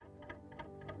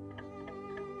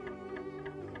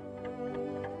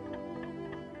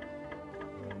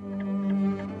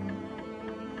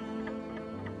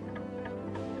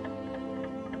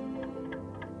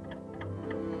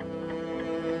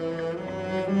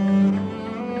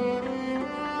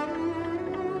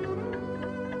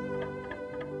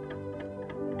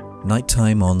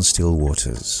Nighttime on Still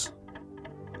Waters.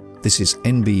 This is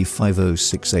NB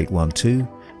 506812,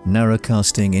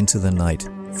 narrowcasting into the night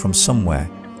from somewhere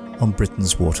on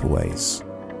Britain's waterways.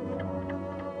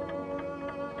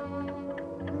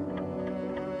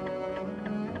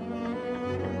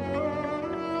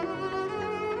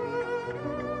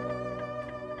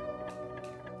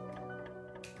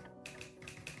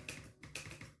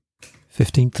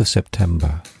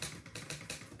 September,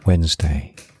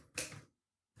 Wednesday.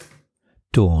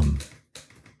 Dawn,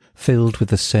 filled with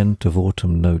the scent of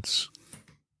autumn notes.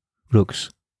 Rooks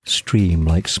stream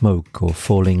like smoke or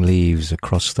falling leaves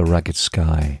across the ragged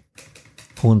sky,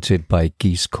 haunted by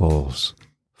geese calls,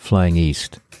 flying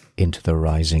east into the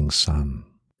rising sun.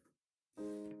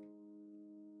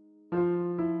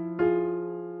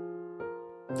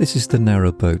 This is the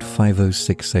narrowboat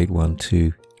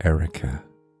 506812 Erica,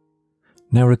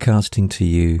 narrowcasting to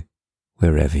you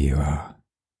wherever you are,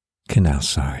 canal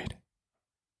side.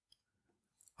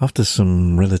 After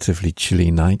some relatively chilly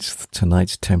nights,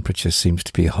 tonight's temperature seems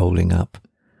to be holding up.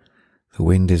 The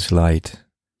wind is light,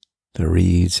 the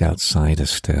reeds outside are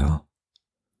still,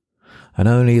 and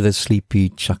only the sleepy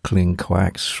chuckling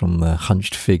quacks from the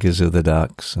hunched figures of the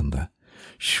ducks and the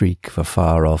shriek of a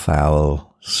far-off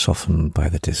owl, softened by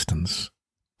the distance,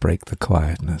 break the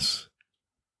quietness.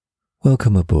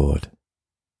 Welcome aboard.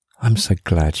 I'm so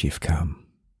glad you've come.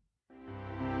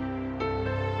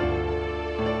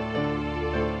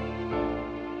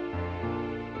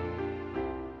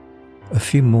 A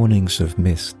few mornings of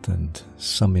mist and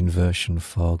some inversion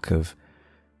fog have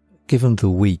given the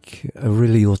week a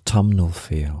really autumnal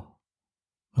feel,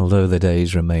 although the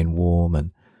days remain warm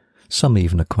and some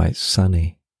even are quite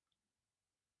sunny.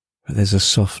 But there's a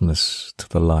softness to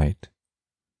the light,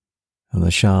 and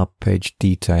the sharp-edged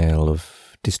detail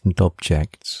of distant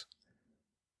objects,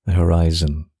 the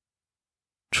horizon,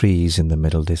 trees in the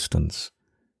middle distance,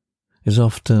 is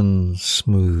often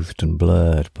smoothed and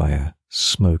blurred by a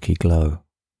smoky glow.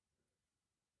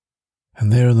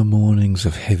 And there are the mornings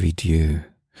of heavy dew,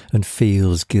 and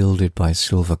fields gilded by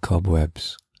silver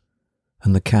cobwebs,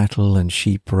 and the cattle and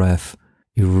sheep breath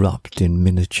erupt in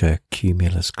miniature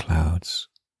cumulus clouds.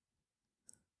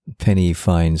 Penny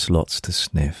finds lots to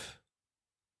sniff.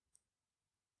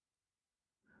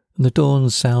 And the dawn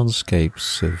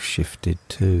soundscapes have shifted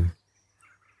too.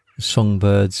 The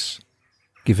songbirds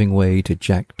giving way to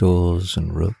jackdaws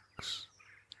and rooks.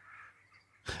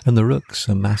 And the rooks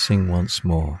are massing once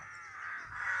more.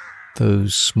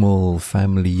 Those small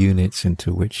family units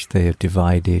into which they have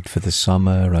divided for the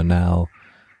summer are now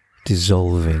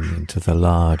dissolving into the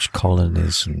large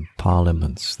colonies and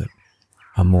parliaments that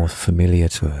are more familiar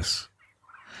to us.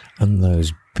 And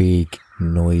those big,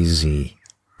 noisy,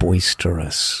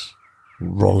 boisterous,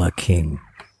 rollicking,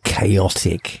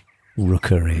 chaotic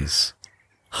rookeries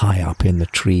high up in the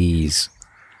trees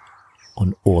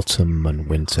on autumn and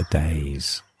winter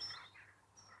days.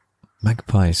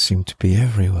 Magpies seem to be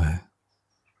everywhere.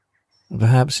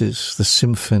 Perhaps it's the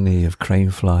symphony of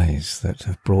crane flies that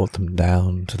have brought them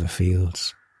down to the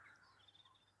fields.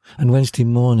 And Wednesday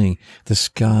morning the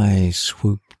sky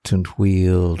swooped and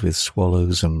wheeled with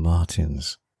swallows and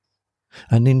martins,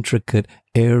 an intricate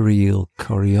aerial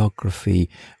choreography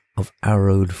of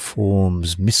arrowed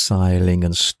forms missiling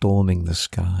and storming the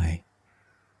sky,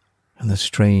 and the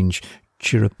strange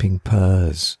chirruping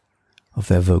purrs of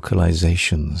their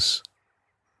vocalizations,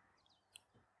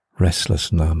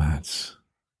 restless nomads.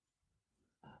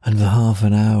 And for half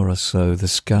an hour or so the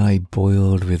sky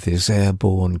boiled with this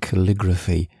airborne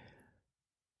calligraphy,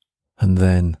 and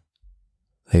then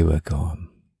they were gone.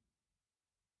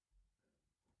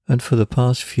 And for the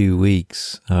past few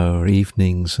weeks, our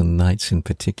evenings and nights in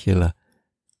particular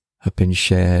have been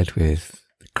shared with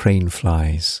crane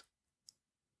flies,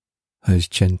 those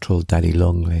gentle daddy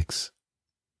longlegs,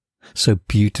 so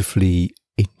beautifully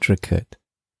intricate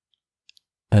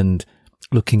and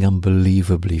looking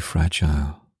unbelievably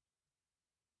fragile.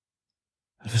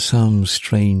 For some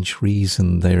strange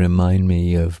reason they remind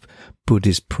me of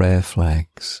Buddhist prayer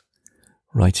flags,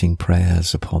 writing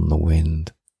prayers upon the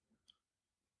wind,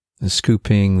 and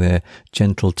scooping their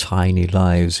gentle tiny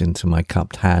lives into my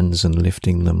cupped hands and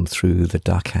lifting them through the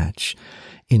duck hatch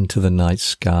into the night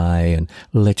sky and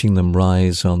letting them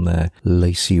rise on their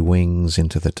lacy wings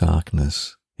into the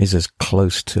darkness is as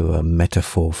close to a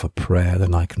metaphor for prayer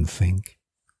than I can think.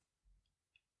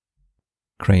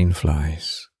 Crane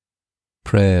flies,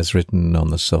 prayers written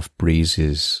on the soft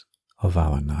breezes of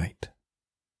our night.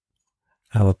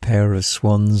 Our pair of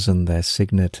swans and their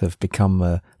cygnet have become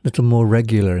a little more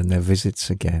regular in their visits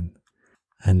again,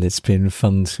 and it's been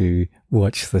fun to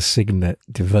watch the cygnet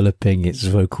developing its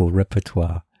vocal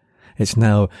repertoire. It's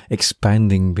now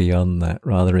expanding beyond that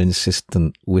rather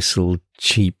insistent whistle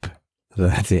cheep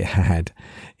that it had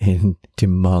in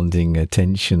demanding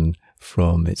attention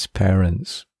from its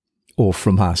parents or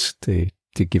from us to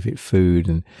give it food.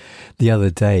 And the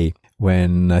other day,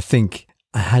 when I think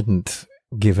I hadn't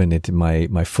given it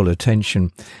my full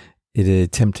attention, it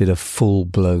attempted a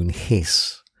full-blown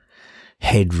hiss,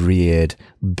 head reared,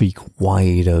 beak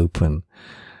wide open,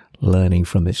 learning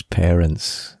from its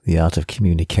parents the art of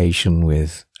communication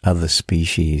with other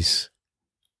species,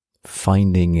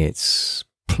 finding its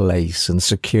place and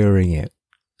securing it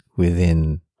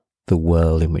within the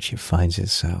world in which it finds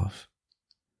itself.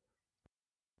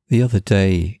 The other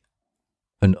day,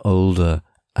 an older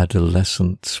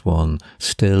adolescent swan,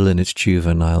 still in its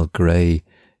juvenile grey,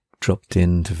 dropped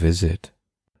in to visit.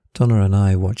 Donna and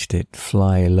I watched it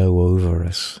fly low over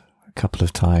us a couple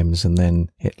of times, and then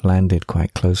it landed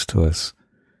quite close to us.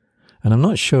 And I'm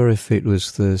not sure if it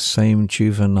was the same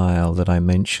juvenile that I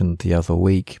mentioned the other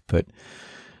week, but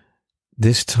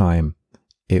this time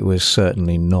it was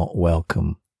certainly not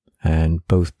welcome, and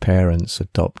both parents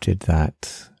adopted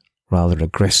that rather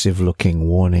aggressive-looking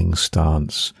warning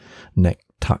stance, neck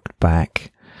tucked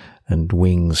back and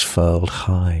wings furled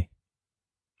high.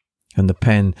 And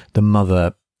the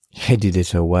mother headed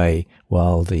it away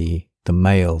while the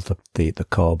male, the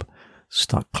cob,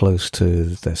 stuck close to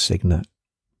their signet.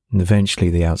 And eventually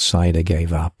the outsider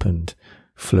gave up and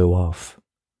flew off.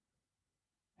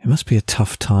 It must be a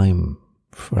tough time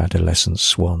for adolescent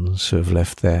swans who have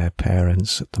left their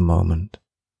parents at the moment,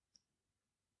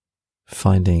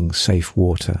 finding safe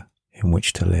water in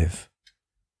which to live.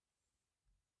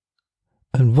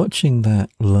 And watching that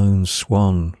lone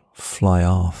swan fly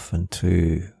off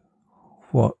into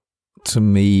what to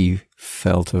me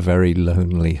felt a very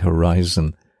lonely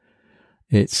horizon,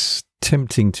 it's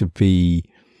tempting to be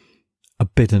a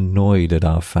bit annoyed at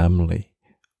our family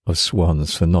of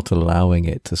swans for not allowing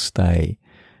it to stay,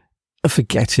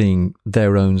 forgetting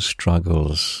their own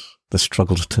struggles, the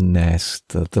struggles to nest,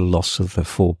 the loss of the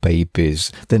 4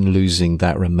 babies, then losing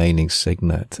that remaining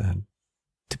signet and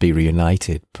to be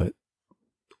reunited, but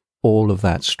all of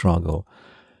that struggle.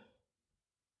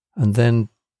 And then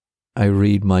I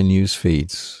read my news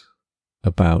feeds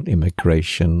about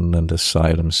immigration and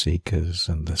asylum seekers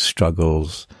and the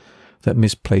struggles that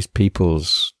misplaced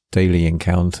peoples daily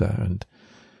encounter. And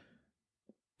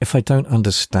if I don't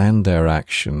understand their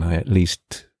action, I at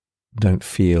least don't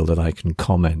feel that I can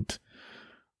comment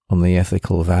on the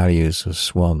ethical values of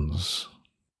swans.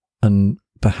 And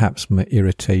perhaps my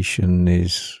irritation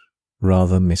is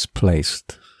rather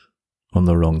misplaced on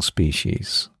the wrong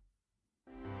species.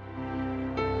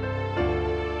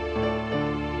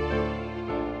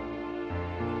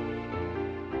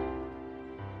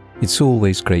 It's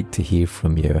always great to hear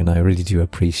from you, and I really do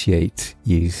appreciate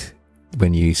you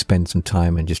when you spend some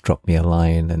time and just drop me a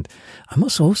line. And I'm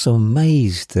also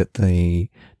amazed at the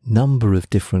number of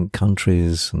different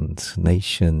countries and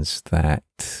nations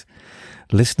that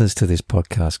listeners to this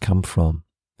podcast come from.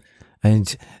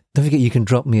 And don't forget, you can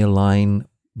drop me a line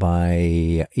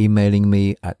by emailing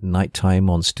me at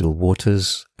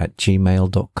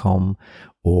nighttimeonstillwaters@gmail.com,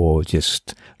 or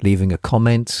just leaving a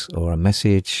comment or a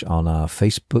message on our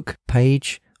Facebook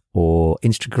page or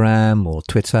Instagram or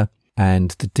Twitter.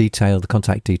 And the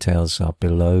contact details are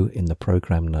below in the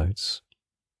program notes.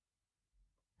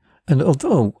 And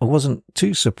although I wasn't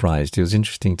too surprised, it was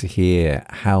interesting to hear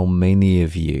how many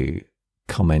of you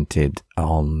commented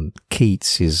on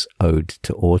Keats's Ode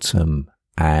to Autumn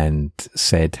and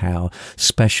said how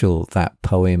special that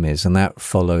poem is. And that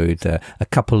followed a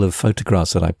couple of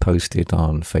photographs that I posted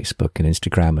on Facebook and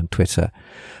Instagram and Twitter,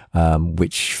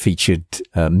 which featured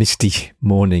misty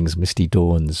mornings, misty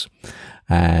dawns.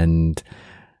 And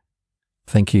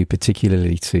thank you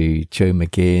particularly to Joe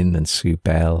McGinn and Sue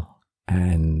Bell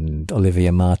and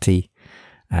Olivia Marty.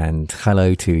 And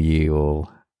hello to you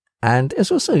all. And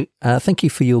as also, thank you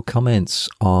for your comments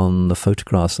on the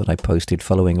photographs that I posted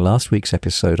following last week's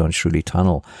episode on Shruti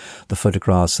Tunnel, the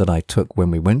photographs that I took when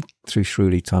we went through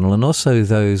Shruti Tunnel, and also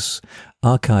those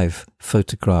archive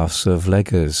photographs of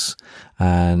Leggers.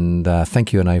 And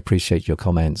thank you, and I appreciate your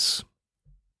comments.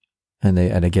 And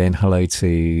again, hello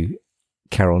to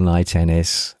Carol Knight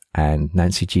Ennis and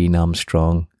Nancy Jean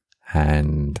Armstrong.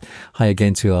 And hi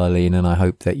again to Arlene, and I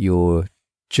hope that your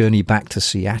journey back to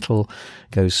Seattle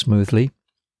goes smoothly.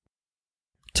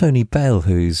 Tony Bell,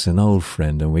 who's an old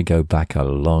friend, and we go back a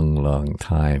long, long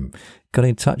time, got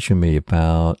in touch with me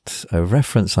about a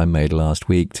reference I made last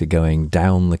week to going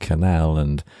down the canal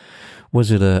and Was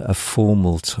it a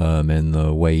formal term in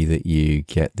the way that you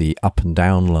get the up and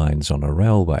down lines on a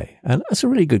railway? And that's a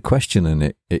really good question,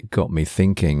 and it got me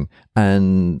thinking.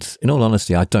 And in all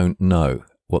honesty, I don't know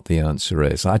what the answer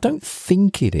is. I don't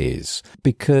think it is,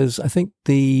 because I think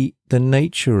the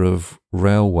nature of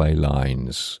railway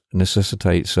lines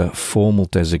necessitates a formal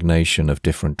designation of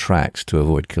different tracks to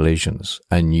avoid collisions,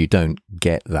 and you don't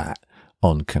get that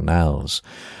on canals.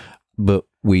 But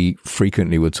we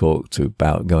frequently were talked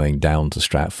about going down to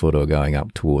Stratford or going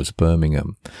up towards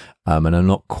Birmingham. And I'm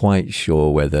not quite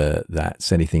sure whether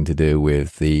that's anything to do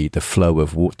with the flow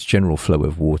of water, general flow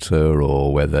of water,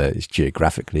 or whether it's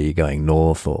geographically going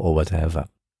north or whatever.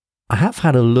 I have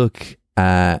had a look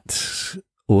at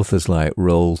authors like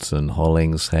Rolt and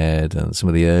Hollingshead and some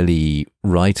of the early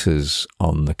writers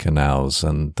on the canals,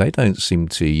 and they don't seem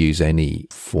to use any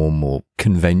formal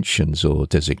conventions or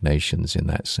designations in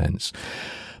that sense.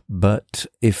 But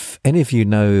if any of you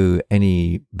know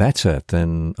any better,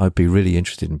 then I'd be really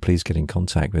interested, and please get in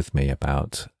contact with me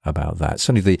about that.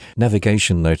 Certainly the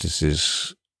navigation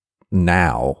notices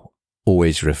now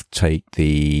always take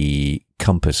the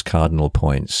compass cardinal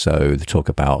points, so they talk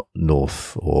about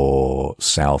north or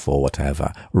south or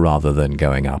whatever, rather than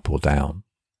going up or down.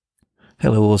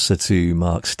 Hello also to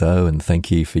Mark Stowe, and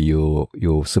thank you for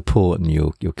your support and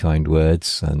your kind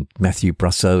words, and Matthew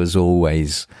Brussow as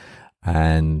always,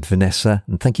 and Vanessa,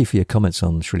 and thank you for your comments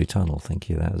on Shirley Tunnel. Thank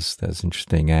you, that was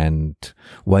interesting. And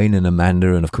Wayne and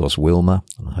Amanda, and of course Wilma,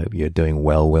 and I hope you're doing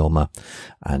well, Wilma,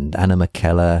 and Anna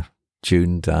McKellar,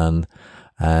 June Dunn,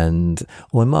 and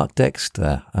Mark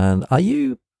Dexter. And are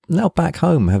you now back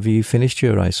home? Have you finished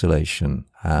your isolation?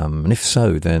 And if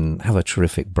so, then have a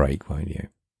terrific break, won't you?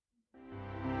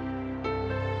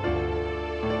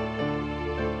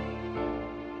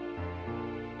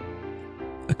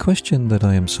 A question that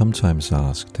I am sometimes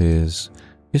asked is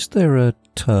there a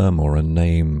term or a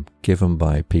name given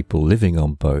by people living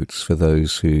on boats for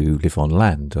those who live on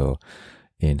land or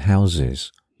in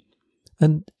houses?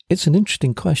 And it's an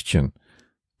interesting question,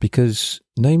 because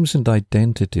names and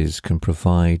identities can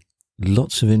provide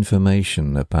lots of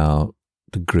information about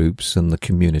the groups and the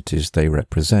communities they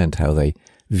represent, how they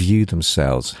view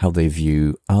themselves, how they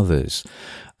view others,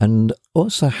 and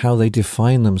also how they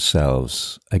define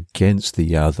themselves against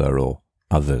the other or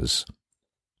others.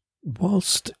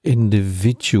 Whilst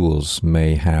individuals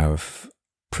may have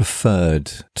preferred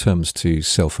terms to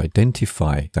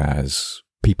self-identify as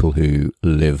people who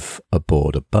live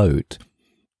aboard a boat,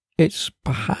 it's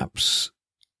perhaps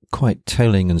quite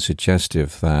telling and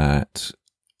suggestive that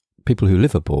people who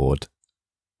live aboard,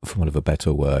 for want of a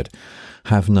better word,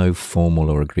 have no formal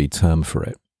or agreed term for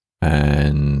it,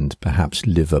 and perhaps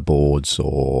liveaboards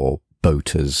or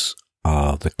boaters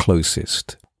are the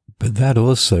closest. But that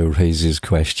also raises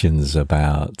questions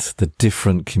about the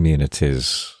different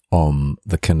communities on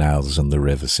the canals and the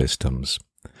river systems,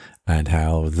 and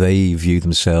how they view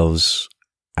themselves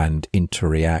and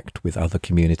interact with other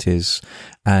communities.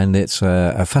 And it's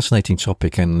a fascinating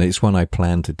topic, and it's one I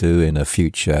plan to do in a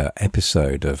future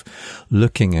episode, of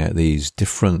looking at these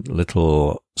different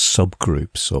little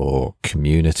subgroups or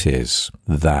communities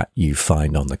that you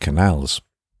find on the canals.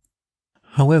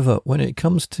 However, when it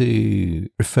comes to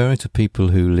referring to people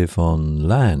who live on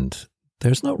land,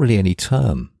 there's not really any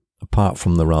term, apart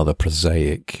from the rather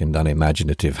prosaic and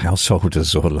unimaginative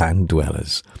householders or land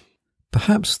dwellers.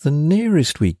 Perhaps the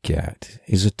nearest we get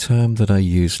is a term that I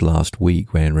used last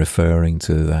week when referring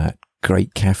to that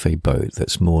great cafe boat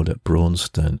that's moored at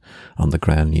Braunston on the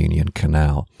Grand Union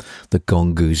Canal, the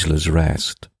Gongoozler's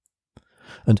Rest.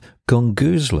 And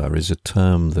gongoozler is a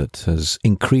term that has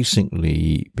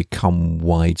increasingly become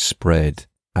widespread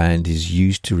and is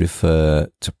used to refer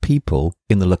to people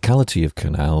in the locality of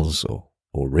canals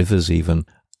or rivers even,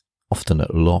 often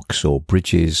at locks or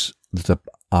bridges, that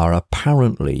are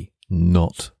apparently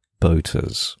not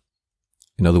boaters.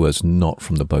 In other words, not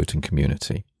from the boating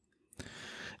community.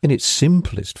 In its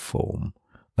simplest form,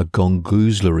 a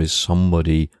gongoozler is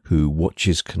somebody who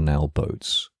watches canal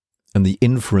boats, and the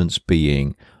inference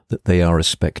being that they are a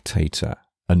spectator,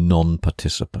 a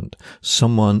non-participant,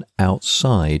 someone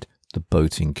outside the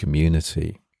boating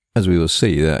community. As we will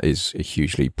see, that is a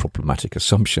hugely problematic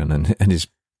assumption and is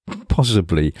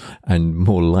possibly and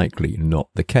more likely not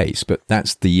the case, but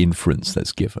that's the inference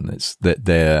that's given. It's that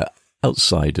they're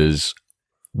outsiders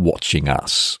watching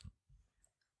us.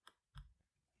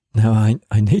 Now,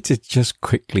 I need to just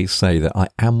quickly say that I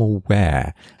am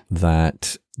aware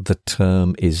that the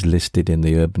term is listed in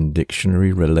the Urban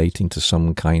Dictionary relating to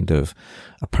some kind of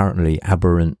apparently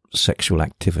aberrant sexual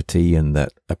activity, and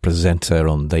that a presenter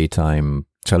on daytime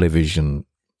television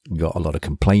got a lot of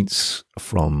complaints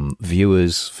from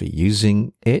viewers for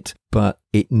using it, but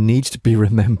it needs to be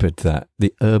remembered that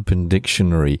the Urban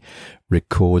Dictionary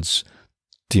records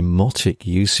demotic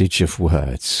usage of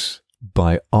words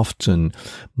by often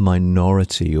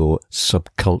minority or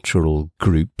subcultural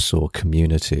groups or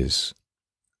communities.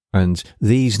 And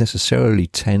these necessarily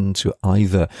tend to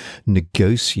either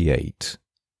negotiate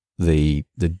the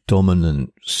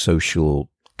dominant social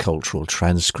cultural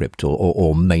transcript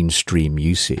or mainstream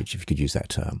usage, if you could use that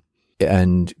term,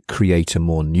 and create a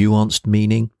more nuanced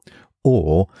meaning,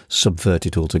 or subvert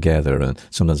it altogether. And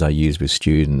sometimes I use with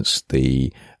students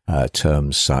the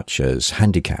terms such as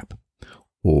handicap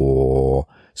or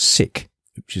sick,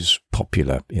 which is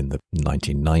popular in the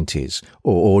 1990s,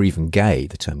 or even gay,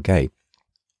 the term gay.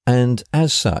 And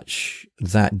as such,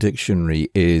 that dictionary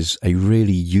is a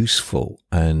really useful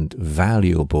and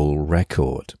valuable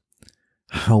record.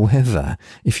 However,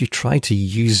 if you try to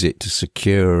use it to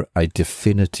secure a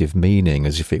definitive meaning,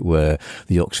 as if it were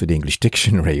the Oxford English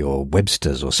Dictionary or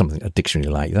Webster's or something, a dictionary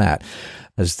like that,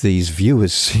 as these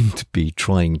viewers seem to be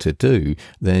trying to do,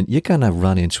 then you're going to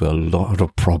run into a lot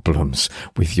of problems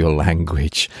with your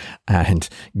language and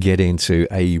get into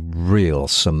a real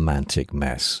semantic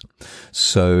mess.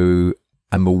 So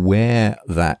I'm aware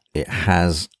that it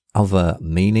has other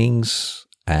meanings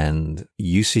and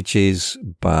usages,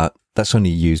 but that's only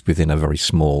used within a very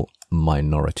small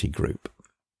minority group.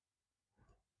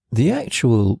 The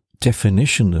actual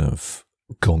definition of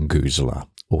gongoozler,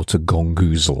 or to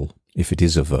gongoozle, if it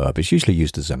is a verb, is usually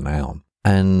used as a noun.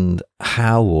 And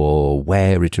how or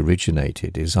where it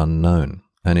originated is unknown.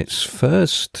 And its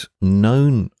first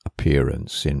known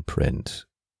appearance in print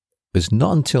was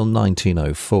not until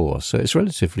 1904, so it's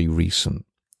relatively recent.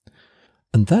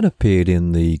 And that appeared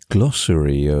in the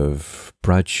glossary of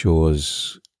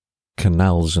Bradshaw's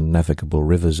Canals and Navigable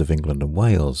Rivers of England and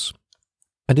Wales.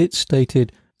 And it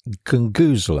stated,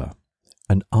 gongoozler,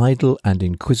 an idle and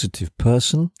inquisitive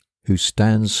person who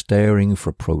stands staring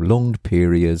for prolonged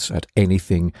periods at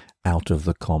anything out of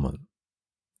the common.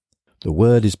 The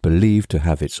word is believed to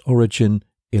have its origin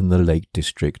in the Lake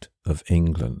District of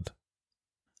England.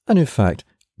 And in fact,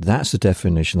 that's the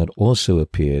definition that also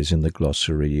appears in the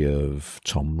glossary of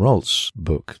Tom Rolt's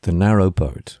book, The Narrow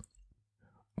Boat.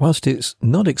 Whilst it's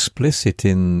not explicit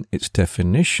in its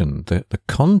definition, the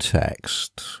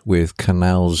context with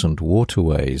canals and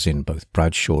waterways in both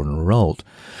Bradshaw and Rolt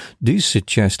do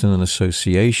suggest an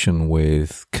association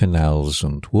with canals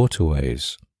and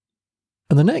waterways.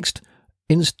 And the next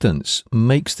instance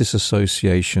makes this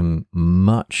association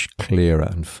much clearer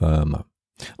and firmer,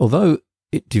 although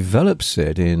it develops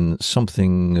it in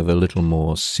something of a little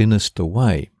more sinister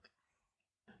way.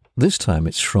 This time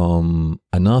it's from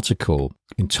an article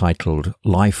entitled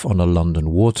Life on a London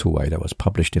Waterway that was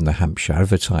published in the Hampshire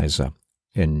Advertiser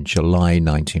in July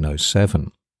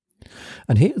 1907.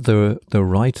 And here the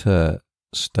writer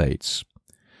states,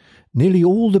 nearly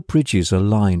all the bridges are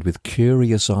lined with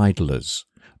curious idlers,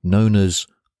 known as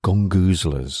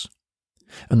gongoozlers,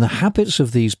 and the habits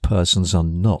of these persons are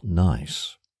not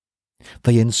nice.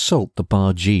 They insult the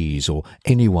bargees or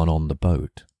anyone on the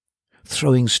boat,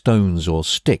 throwing stones or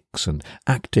sticks and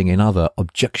acting in other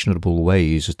objectionable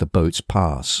ways as the boats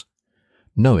pass,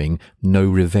 knowing no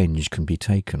revenge can be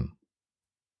taken.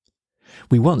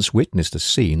 We once witnessed a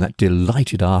scene that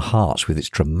delighted our hearts with its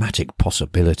dramatic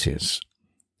possibilities.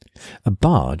 A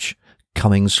barge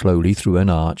coming slowly through an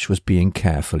arch was being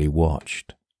carefully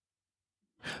watched.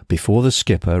 Before the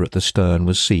skipper at the stern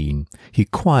was seen, he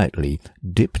quietly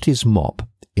dipped his mop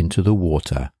into the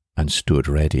water and stood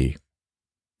ready.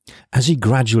 As he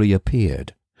gradually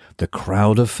appeared, the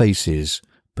crowd of faces,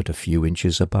 but a few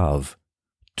inches above,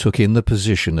 took in the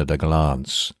position at a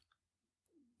glance.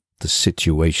 The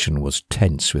situation was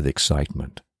tense with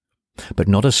excitement, but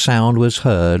not a sound was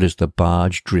heard as the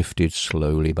barge drifted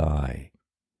slowly by.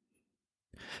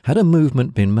 Had a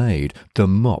movement been made, the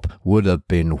mop would have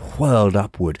been whirled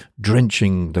upward,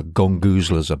 drenching the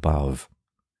gongoozlers above.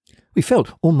 We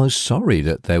felt almost sorry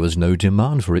that there was no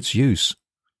demand for its use.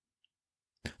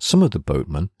 Some of the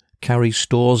boatmen carry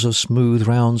stores of smooth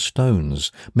round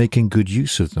stones, making good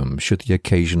use of them should the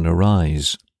occasion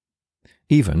arise.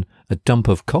 Even a dump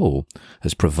of coal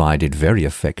has proved very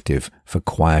effective for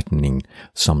quietening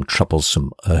some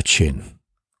troublesome urchin.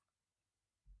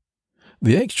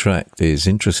 The extract is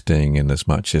interesting in as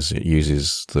much as it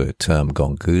uses the term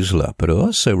gongoozler, but it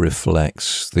also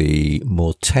reflects the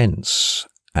more tense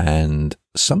and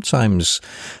sometimes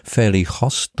fairly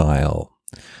hostile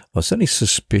or certainly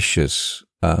suspicious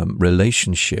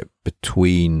relationship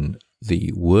between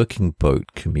the working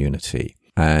boat community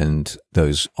and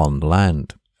those on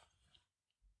land.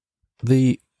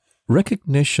 The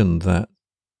recognition that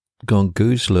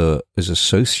Gonguzla is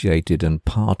associated and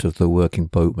part of the working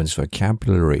boatman's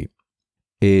vocabulary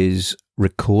is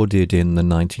recorded in the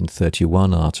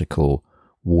 1931 article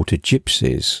Water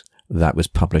Gypsies that was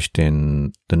published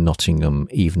in the Nottingham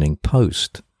Evening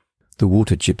Post. The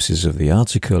water gypsies of the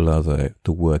article are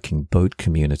the working boat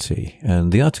community,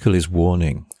 and the article is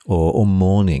mourning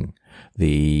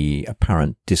the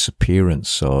apparent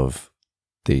disappearance of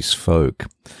these folk.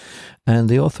 And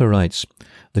the author writes,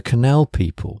 "The canal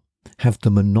people have the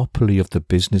monopoly of the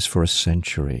business for a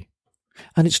century,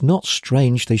 and it's not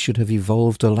strange they should have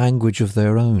evolved a language of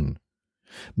their own.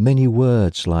 Many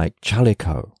words like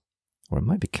chalico, or it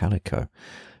might be calico,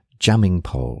 jamming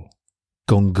pole,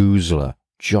 gonguzla,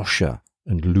 josha,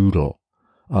 and loodle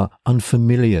are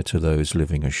unfamiliar to those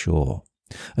living ashore."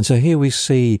 And so here we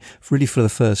see, really for the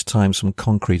first time, some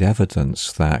concrete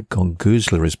evidence that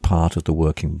Gonguzla is part of the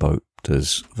working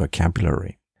boater's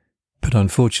vocabulary. But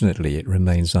unfortunately, it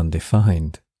remains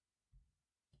undefined.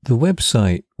 The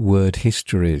website Word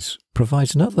Histories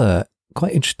provides another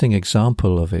quite interesting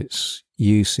example of its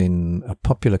use in a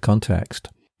popular context,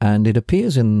 and it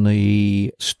appears in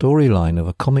the storyline of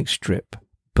a comic strip,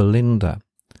 Belinda,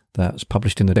 that's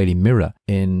published in the Daily Mirror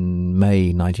in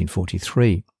May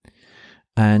 1943.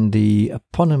 And the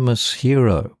eponymous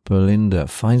hero, Belinda,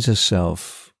 finds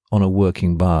herself on a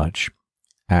working barge,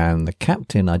 and the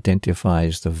captain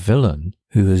identifies the villain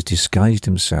who has disguised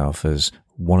himself as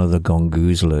one of the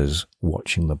Gonguzlas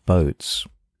watching the boats.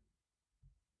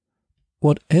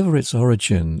 Whatever its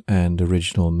origin and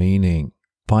original meaning,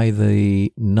 by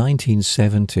the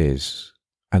 1970s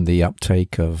and the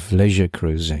uptake of leisure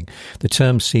cruising, the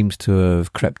term seems to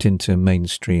have crept into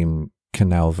mainstream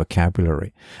canal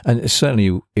vocabulary. And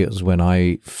certainly it was when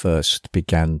I first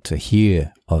began to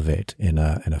hear of it in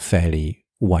a fairly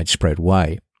widespread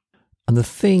way. And the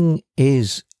thing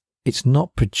is, it's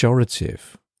not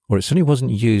pejorative, or it certainly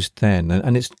wasn't used then,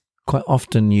 and it's quite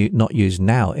often not used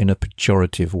now in a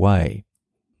pejorative way.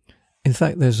 In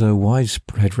fact, there's a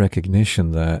widespread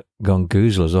recognition that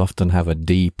Gonguzlas often have a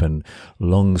deep and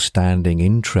long-standing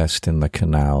interest in the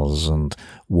canals and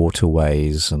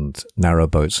waterways and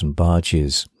narrowboats and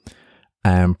barges,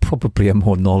 and probably are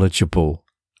more knowledgeable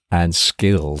and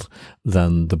skilled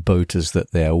than the boaters that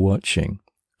they're watching.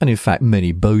 And in fact,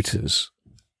 many boaters,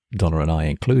 Donna and I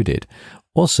included,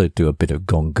 also do a bit of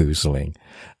gonguzling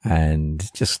and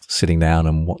just sitting down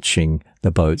and watching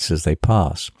the boats as they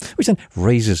pass. Which then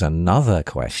raises another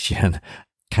question.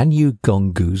 Can you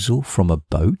gonguzel from a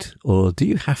boat, or do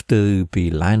you have to be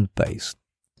land-based?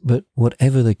 But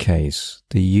whatever the case,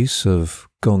 the use of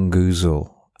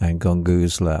gonguzel and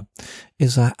gonguzla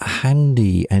is a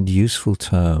handy and useful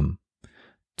term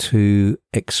to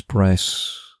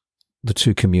express the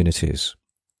two communities,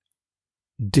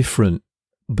 different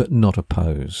but not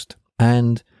opposed,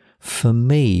 and for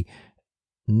me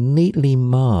neatly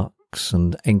marks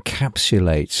and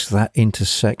encapsulates that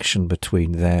intersection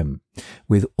between them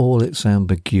with all its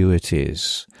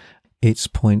ambiguities, its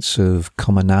points of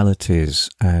commonalities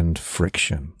and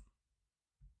friction.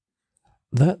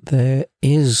 That there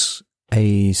is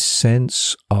a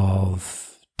sense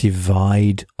of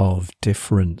divide, of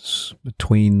difference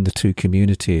between the two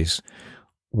communities,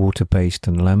 water-based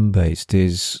and land-based,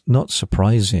 is not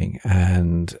surprising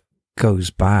and goes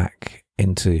back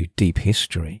into deep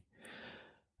history.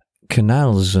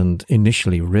 Canals and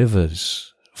initially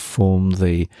rivers form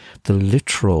the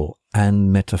literal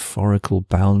and metaphorical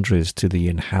boundaries to the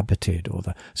inhabited or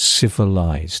the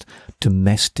civilized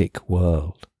domestic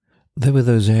world. There were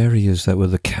those areas that were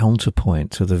the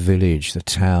counterpoint to the village, the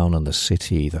town and the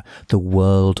city, the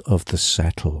world of the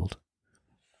settled.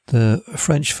 The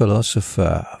French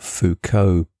philosopher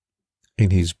Foucault, in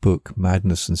his book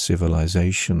Madness and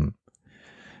Civilization,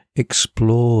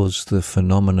 explores the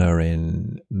phenomena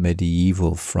in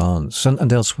medieval France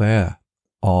and elsewhere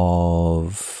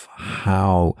of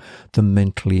how the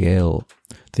mentally ill,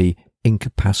 the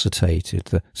incapacitated,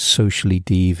 the socially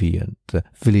deviant, the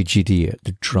village idiot,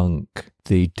 the drunk,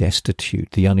 the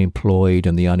destitute, the unemployed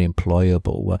and the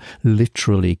unemployable were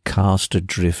literally cast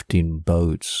adrift in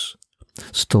boats,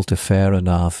 stultifera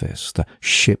navis, the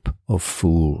ship of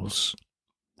fools,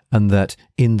 and that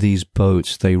in these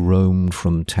boats they roamed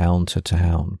from town to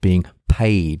town, being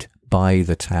paid by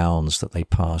the towns that they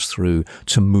passed through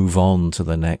to move on to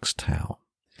the next town,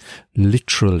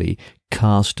 literally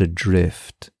cast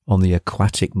adrift on the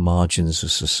aquatic margins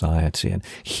of society. And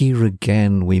here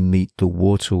again we meet the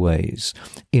waterways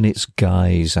in its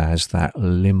guise as that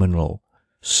liminal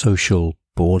social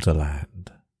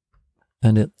borderland.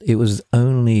 And it was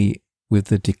only with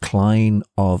the decline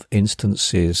of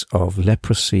instances of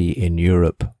leprosy in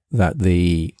Europe that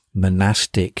the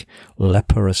monastic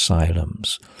leper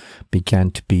asylums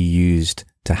began to be used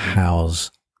to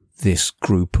house this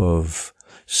group of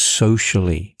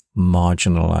socially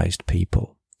marginalized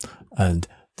people, and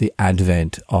the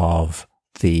advent of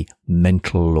the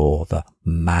mental law, the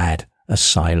mad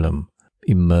asylum,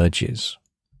 emerges.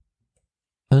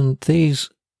 And these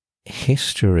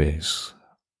histories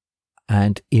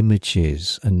and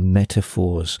images and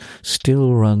metaphors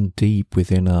still run deep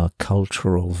within our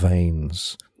cultural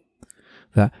veins.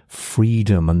 That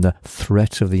freedom and the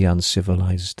threat of the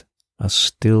uncivilized are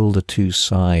still the two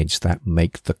sides that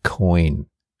make the coin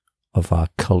of our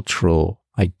cultural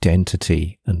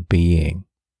identity and being.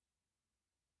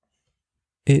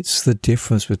 It's the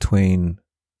difference between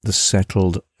the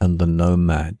settled and the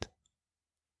nomad,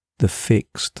 the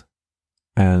fixed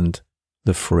and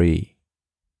the free.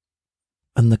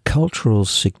 And the cultural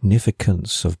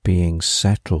significance of being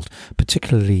settled,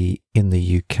 particularly in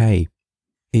the UK,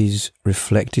 is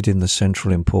reflected in the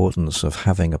central importance of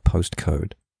having a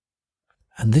postcode.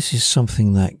 And this is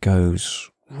something that goes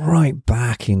right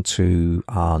back into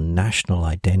our national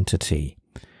identity.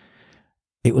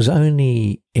 It was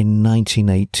only in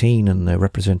 1918 and the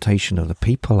Representation of the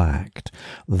People Act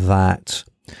that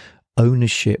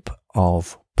ownership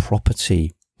of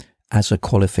property as a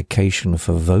qualification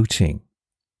for voting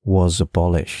was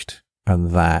abolished,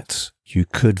 and that you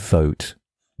could vote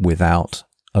without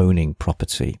owning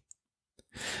property.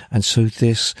 And so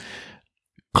this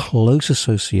close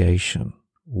association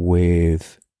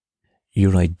with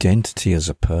your identity as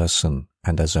a person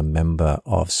and as a member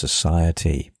of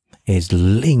society is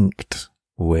linked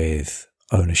with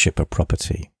ownership of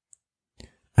property,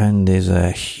 and is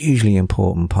a hugely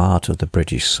important part of the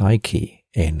British psyche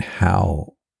in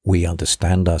how we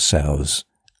understand ourselves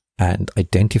and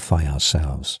identify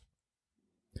ourselves.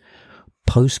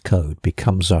 Postcode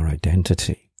becomes our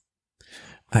identity.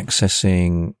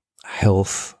 Accessing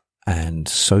health and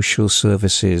social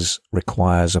services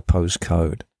requires a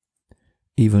postcode.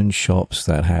 Even shops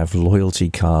that have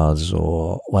loyalty cards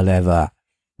or whatever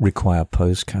require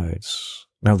postcodes.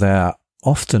 Now, there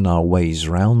often are ways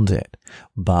around it,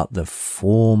 but the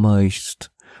foremost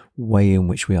way in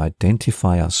which we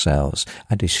identify ourselves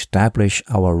and establish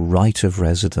our right of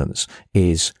residence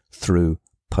is through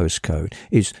postcode,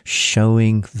 is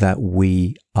showing that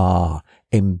we are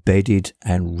embedded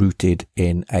and rooted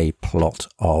in a plot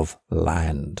of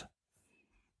land.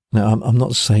 Now, I'm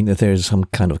not saying that there is some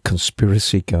kind of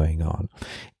conspiracy going on.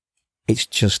 It's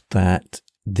just that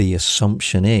the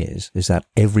assumption is that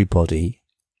everybody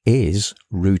is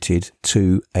rooted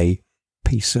to a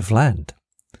piece of land.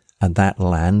 And that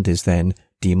land is then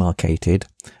demarcated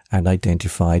and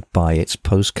identified by its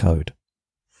postcode.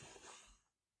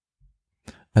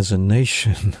 As a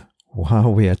nation,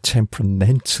 while we are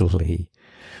temperamentally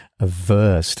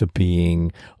averse to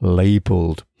being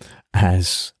labelled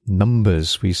as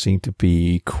numbers, we seem to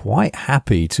be quite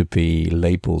happy to be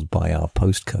labelled by our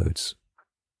postcodes.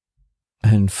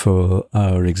 And for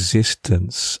our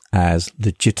existence as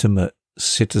legitimate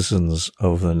citizens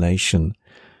of the nation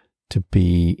to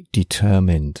be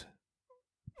determined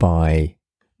by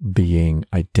being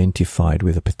identified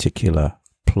with a particular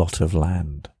plot of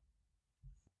land.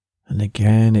 And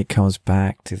again, it comes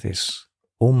back to this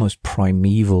almost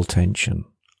primeval tension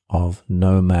of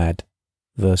nomad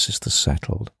versus the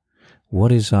settled.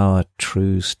 What is our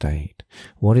true state?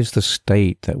 What is the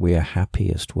state that we are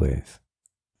happiest with?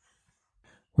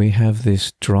 We have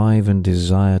this drive and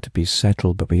desire to be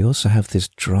settled, but we also have this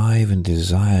drive and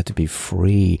desire to be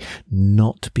free,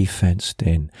 not to be fenced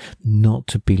in, not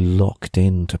to be locked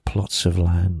into plots of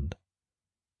land.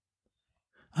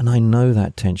 And I know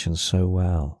that tension so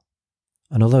well.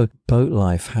 And although boat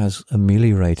life has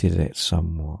ameliorated it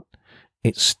somewhat,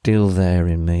 it's still there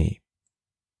in me.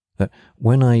 That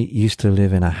when I used to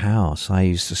live in a house, I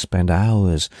used to spend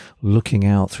hours looking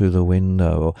out through the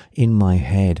window or in my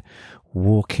head,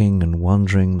 walking and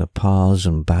wandering the paths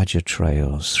and badger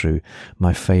trails through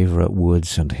my favourite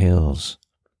woods and hills.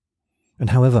 And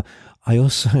however, I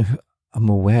also am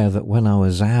aware that when I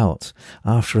was out,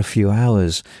 after a few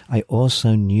hours, I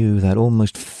also knew that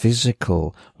almost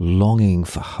physical longing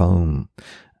for home,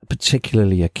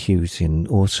 particularly acute in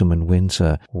autumn and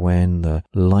winter when the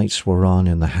lights were on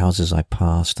in the houses I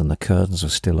passed and the curtains were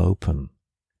still open,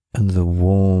 and the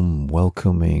warm,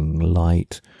 welcoming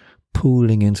light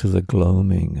pooling into the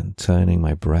gloaming and turning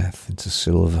my breath into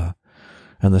silver,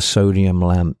 and the sodium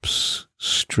lamps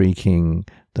streaking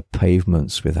the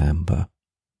pavements with amber,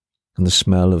 and the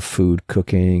smell of food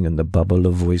cooking and the bubble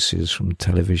of voices from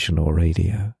television or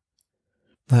radio.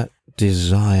 That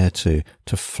desire to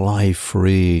fly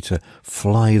free, to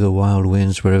fly the wild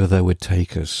winds wherever they would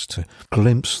take us, to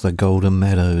glimpse the golden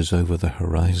meadows over the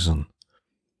horizon.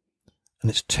 And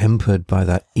it's tempered by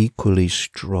that equally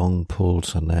strong pull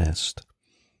to nest,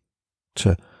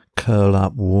 to curl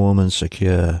up warm and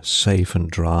secure, safe and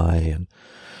dry, and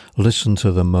listen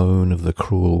to the moan of the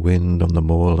cruel wind on the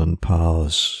moorland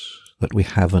paths that we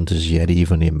haven't as yet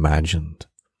even imagined.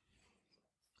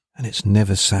 And it's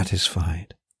never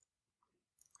satisfied.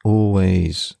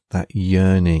 Always that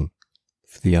yearning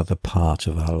for the other part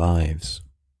of our lives.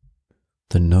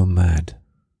 The nomad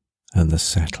and the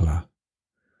settler.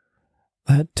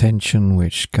 That tension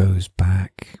which goes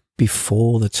back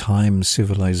before the time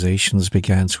civilizations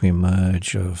began to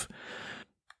emerge, of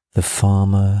the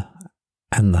farmer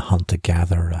and the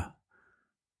hunter-gatherer,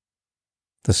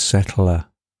 the settler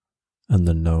and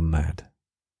the nomad.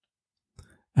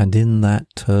 And in that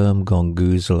term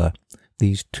Gonguzela,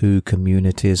 these two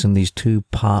communities and these two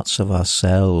parts of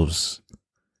ourselves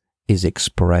is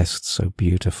expressed so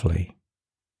beautifully.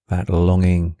 That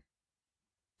longing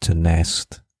to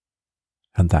nest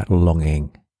and that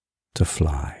longing to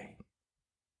fly.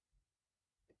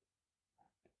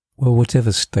 Well,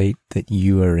 whatever state that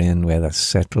you are in, whether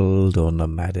settled or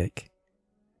nomadic,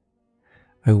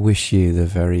 I wish you the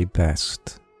very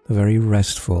best, a very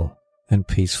restful and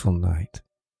peaceful night.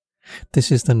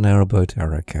 This is the Narrowboat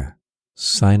Erica,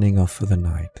 signing off for the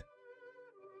night.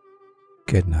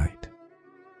 Good night.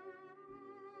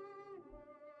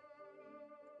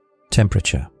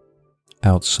 Temperature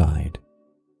outside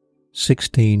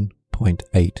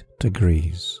 16.8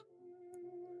 degrees.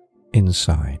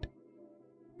 Inside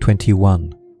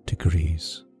 21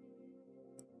 degrees.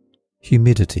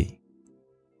 Humidity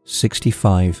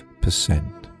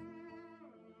 65%.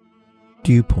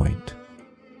 Dew point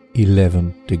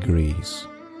 11 degrees.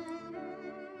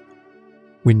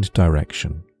 Wind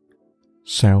direction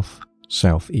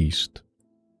south-southeast.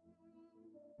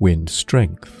 Wind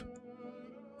strength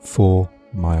 4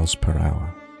 miles per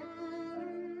hour.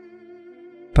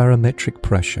 Barometric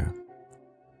pressure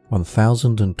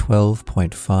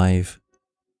 1012.5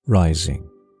 rising.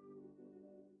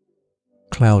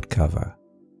 Cloud cover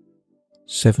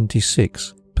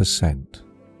 76%.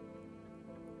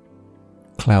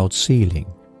 Cloud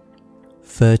ceiling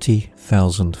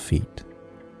 30,000 feet.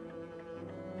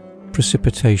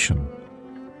 Precipitation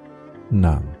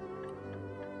none.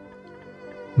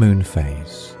 Moon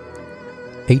phase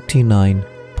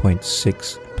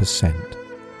 89.6%.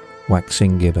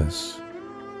 Waxing gibbous.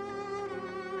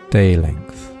 Day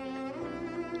length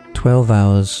 12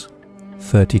 hours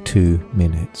 32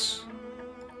 minutes.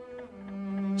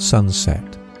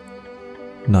 Sunset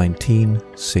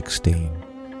 1916.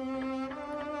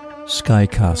 Sky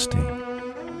casting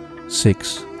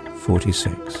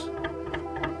 6:46.